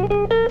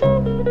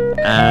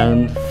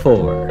 and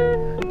 4.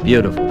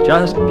 Beautiful,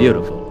 just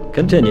beautiful.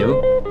 Continue.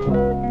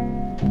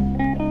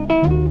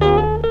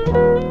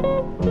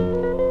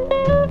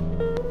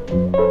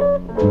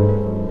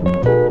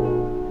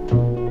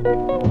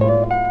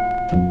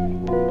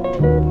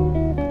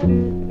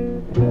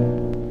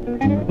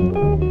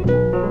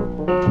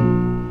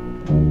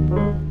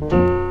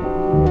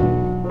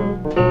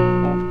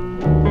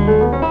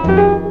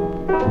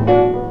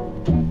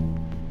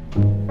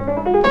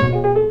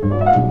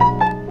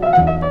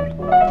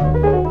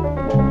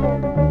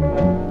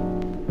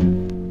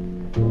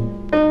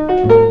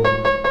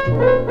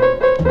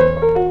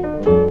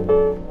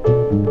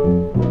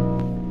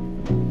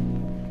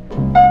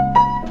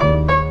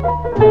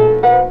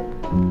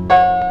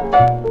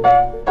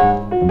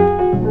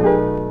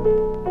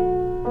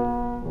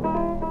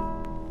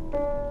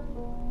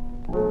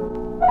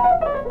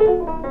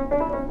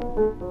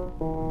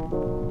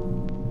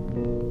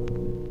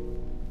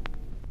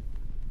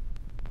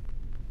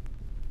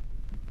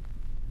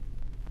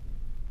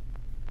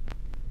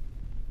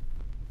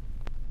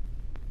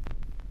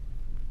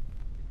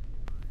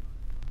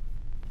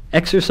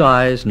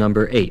 Exercise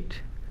number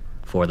 8,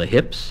 for the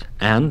hips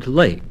and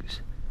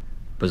legs.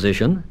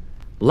 Position,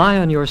 lie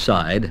on your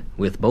side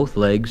with both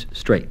legs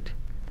straight.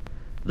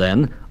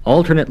 Then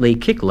alternately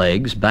kick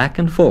legs back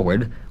and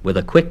forward with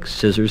a quick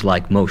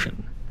scissors-like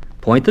motion.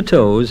 Point the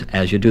toes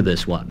as you do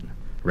this one.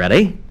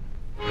 Ready?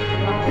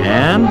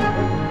 And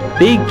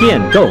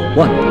begin. Go.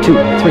 1, 2, 3,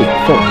 4.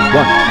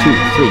 1, 2,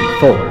 3,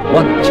 4.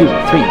 1, 2,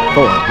 3,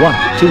 4. 1,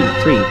 2,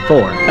 3, 4.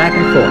 Back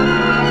and forth.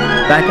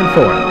 Back and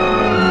forth.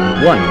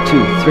 1, 2,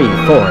 3,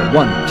 4.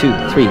 1, 2,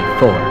 3,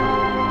 4.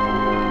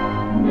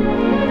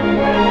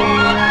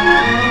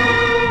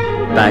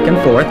 Back and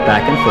forth,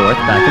 back and forth,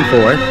 back and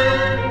forth.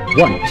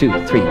 1, 2,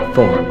 3,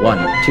 4. 1,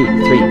 2,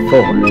 3,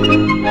 4.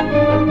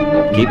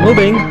 Keep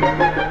moving.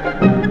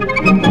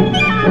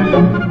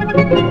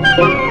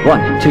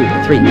 1, 2,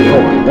 3,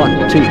 4.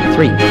 1, 2,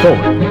 3, 4.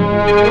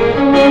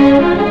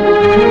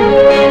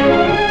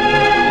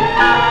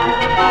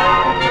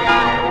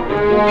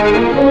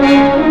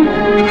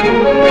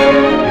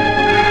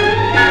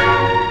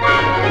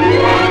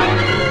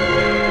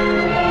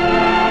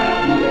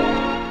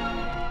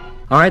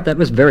 All right, that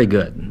was very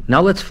good.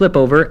 Now let's flip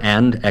over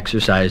and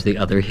exercise the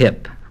other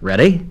hip.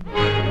 Ready?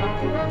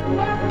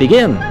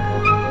 Begin.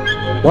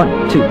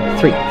 1, 2,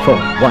 3, 4.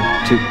 1,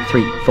 2,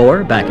 3,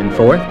 4. Back and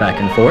forth, back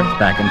and forth,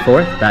 back and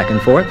forth, back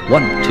and forth.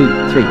 1,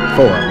 2, 3,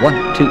 4.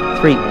 1, 2,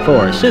 3,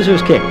 4.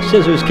 Scissors kick,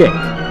 scissors kick.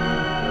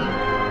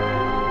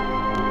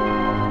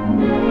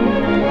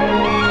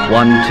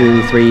 1,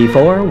 2, 3,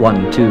 4.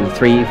 1, 2,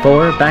 3,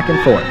 4. Back and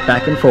forth,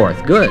 back and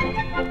forth. Good.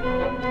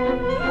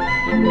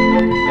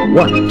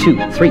 1, 2,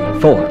 3,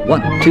 4.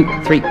 1, 2,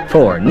 3,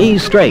 4.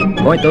 Knees straight.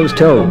 Point those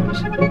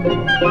toes.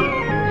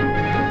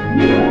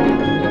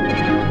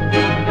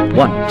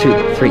 1,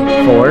 2, 3,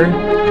 4.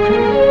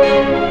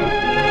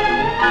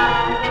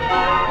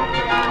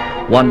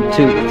 1,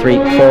 2, 3,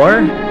 4.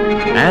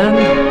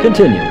 And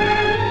continue.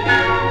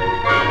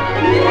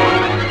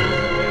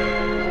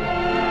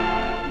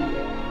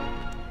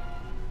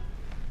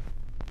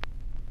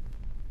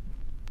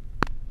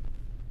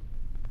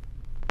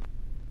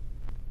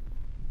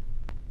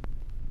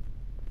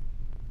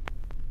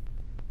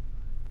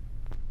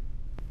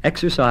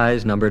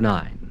 Exercise number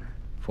 9,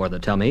 for the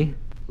tummy,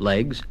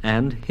 legs,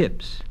 and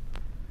hips.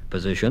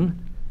 Position,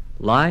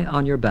 lie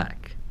on your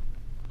back,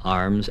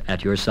 arms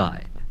at your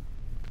side.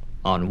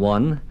 On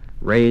 1,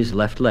 raise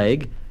left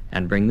leg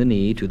and bring the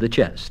knee to the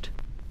chest.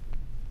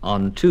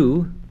 On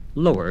 2,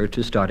 lower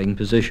to starting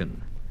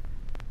position.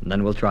 And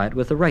then we'll try it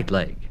with the right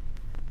leg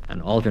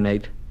and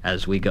alternate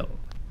as we go.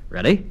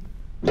 Ready?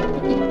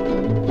 And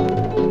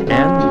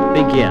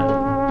begin.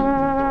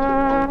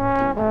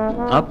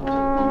 Up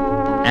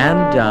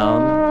and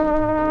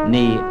down,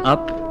 knee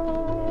up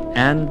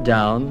and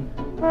down,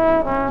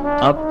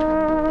 up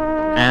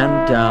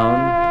and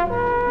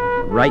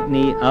down, right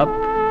knee up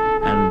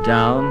and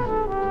down,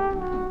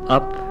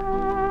 up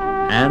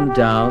and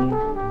down,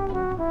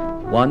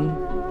 1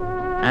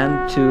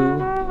 and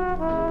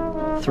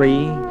 2,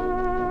 3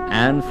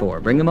 and 4.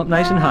 Bring them up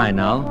nice and high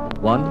now.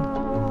 1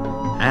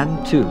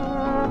 and 2,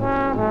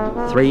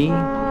 3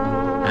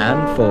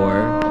 and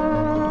 4.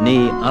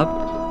 Knee up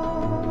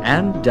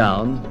and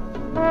down,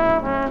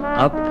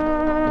 up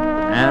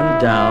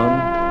and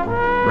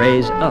down,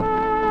 raise up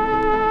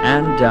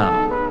and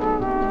down.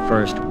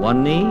 First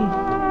one knee,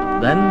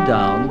 then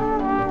down,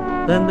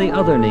 then the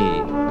other knee,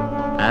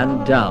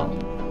 and down,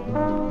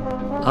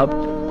 up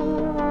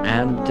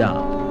and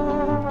down.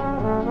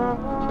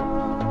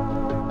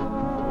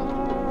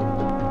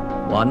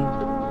 1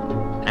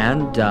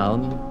 and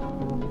down,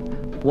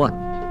 1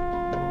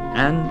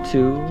 and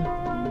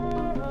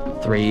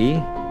 2,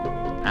 3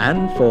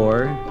 and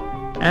 4,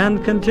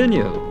 and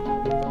continue.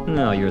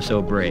 Now you're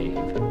so brave.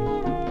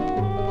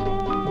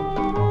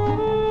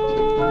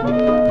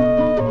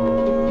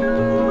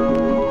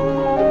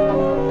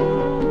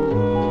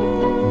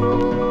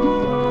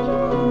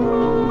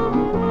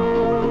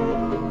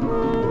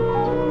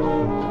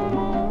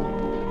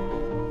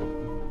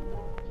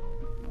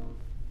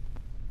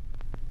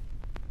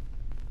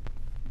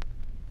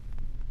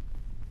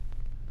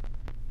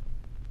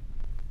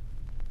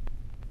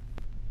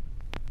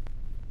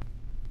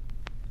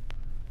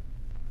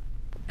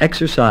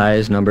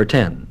 Exercise number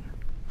 10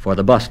 for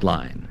the bust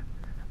line.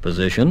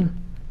 Position,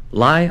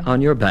 lie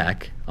on your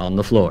back on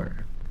the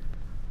floor.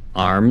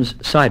 Arms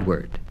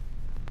sideward.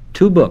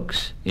 2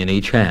 books in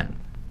each hand.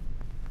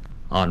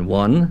 On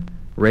 1,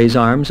 raise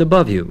arms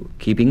above you,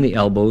 keeping the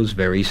elbows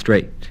very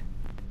straight.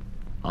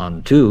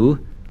 On 2,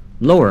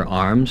 lower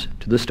arms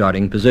to the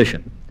starting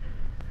position.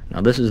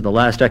 Now this is the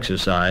last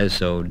exercise,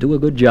 so do a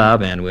good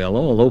job and we'll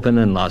all open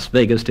in Las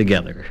Vegas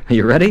together. Are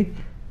you ready?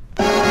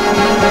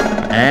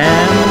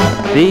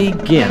 And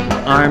begin.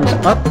 Arms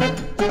up,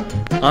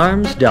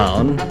 arms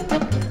down,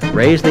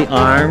 raise the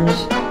arms,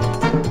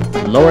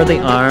 lower the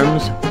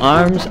arms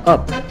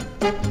up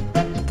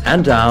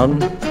and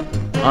down,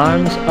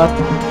 arms up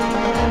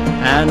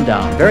and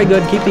down. Very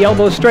good. Keep the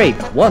elbows straight.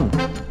 1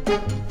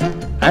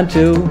 and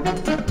 2,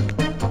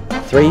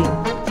 3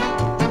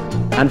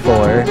 and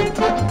 4.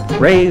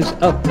 Raise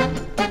up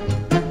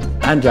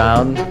and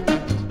down,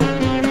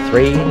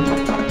 3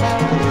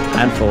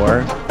 and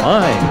 4.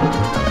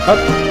 Fine. Up,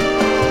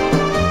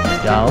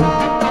 down,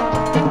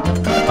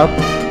 up,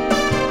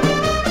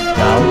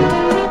 down,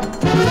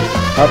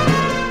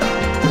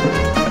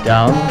 up,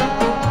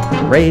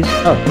 down, raise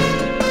up,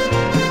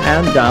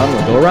 and down.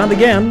 We'll go around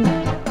again.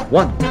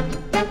 1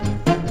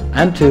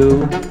 and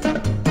 2,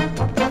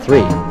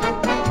 3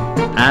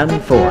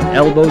 and 4.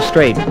 Elbows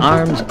straight,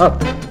 arms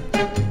up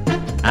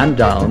and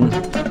down,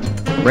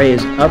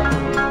 raise up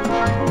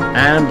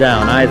and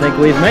down. I think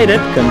we've made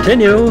it.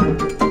 Continue.